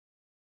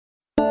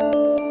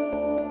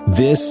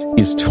This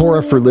is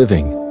Torah for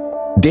Living,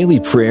 daily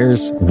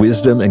prayers,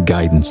 wisdom, and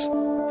guidance.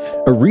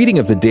 A reading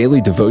of the daily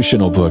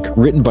devotional book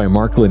written by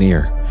Mark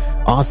Lanier,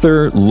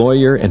 author,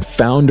 lawyer, and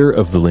founder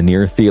of the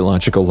Lanier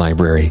Theological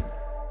Library.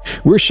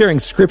 We're sharing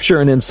scripture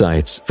and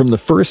insights from the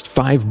first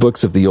 5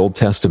 books of the Old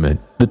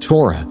Testament, the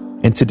Torah,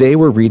 and today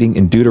we're reading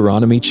in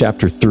Deuteronomy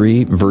chapter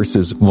 3,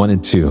 verses 1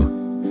 and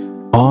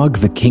 2. Og,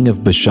 the king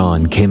of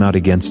Bashan, came out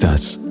against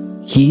us,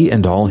 he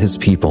and all his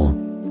people,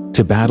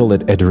 to battle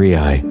at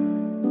Edrei.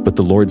 But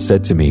the Lord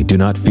said to me, do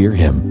not fear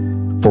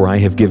him, for I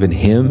have given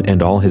him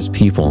and all his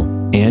people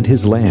and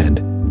his land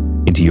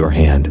into your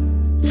hand.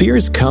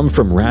 Fears come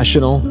from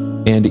rational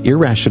and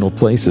irrational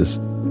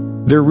places.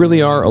 There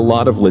really are a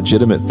lot of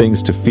legitimate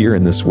things to fear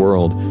in this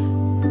world,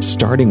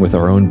 starting with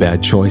our own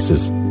bad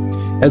choices.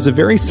 As a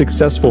very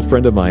successful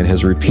friend of mine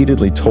has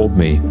repeatedly told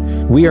me,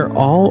 we are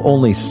all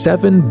only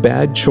 7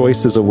 bad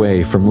choices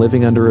away from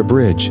living under a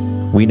bridge.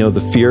 We know the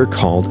fear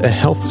called a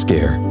health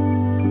scare.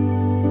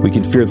 We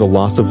can fear the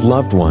loss of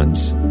loved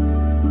ones,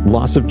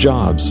 loss of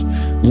jobs,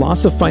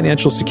 loss of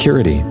financial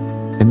security,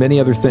 and many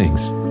other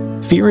things.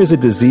 Fear is a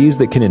disease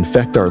that can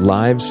infect our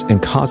lives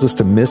and cause us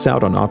to miss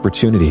out on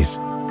opportunities.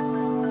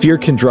 Fear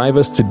can drive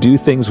us to do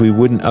things we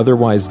wouldn't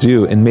otherwise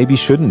do and maybe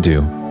shouldn't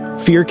do.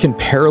 Fear can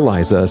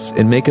paralyze us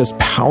and make us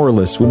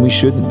powerless when we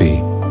shouldn't be.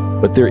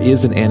 But there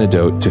is an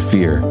antidote to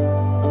fear.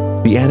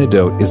 The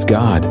antidote is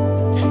God.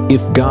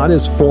 If God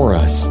is for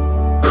us,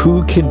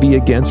 who can be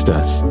against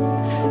us?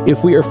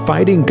 If we are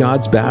fighting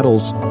God's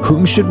battles,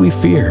 whom should we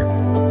fear?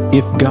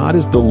 If God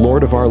is the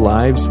Lord of our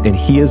lives and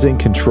He is in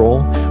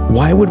control,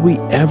 why would we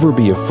ever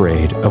be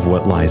afraid of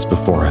what lies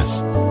before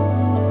us?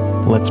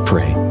 Let's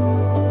pray.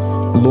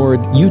 Lord,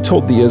 you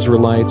told the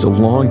Israelites a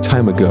long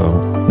time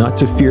ago not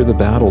to fear the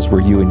battles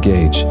where you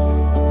engage.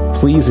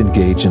 Please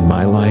engage in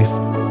my life.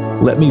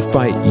 Let me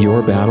fight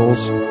your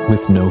battles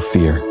with no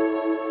fear.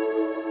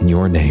 In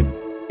your name,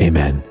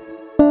 amen.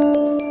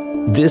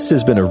 This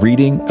has been a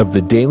reading of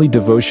the daily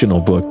devotional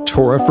book,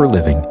 Torah for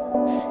Living.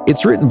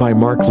 It's written by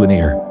Mark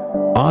Lanier,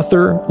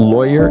 author,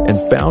 lawyer, and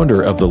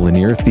founder of the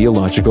Lanier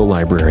Theological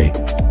Library.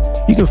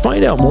 You can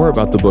find out more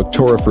about the book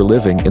Torah for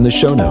Living in the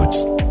show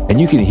notes,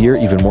 and you can hear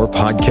even more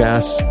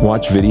podcasts,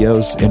 watch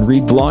videos, and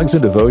read blogs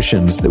and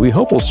devotions that we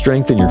hope will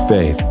strengthen your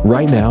faith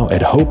right now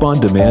at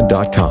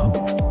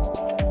hopeondemand.com.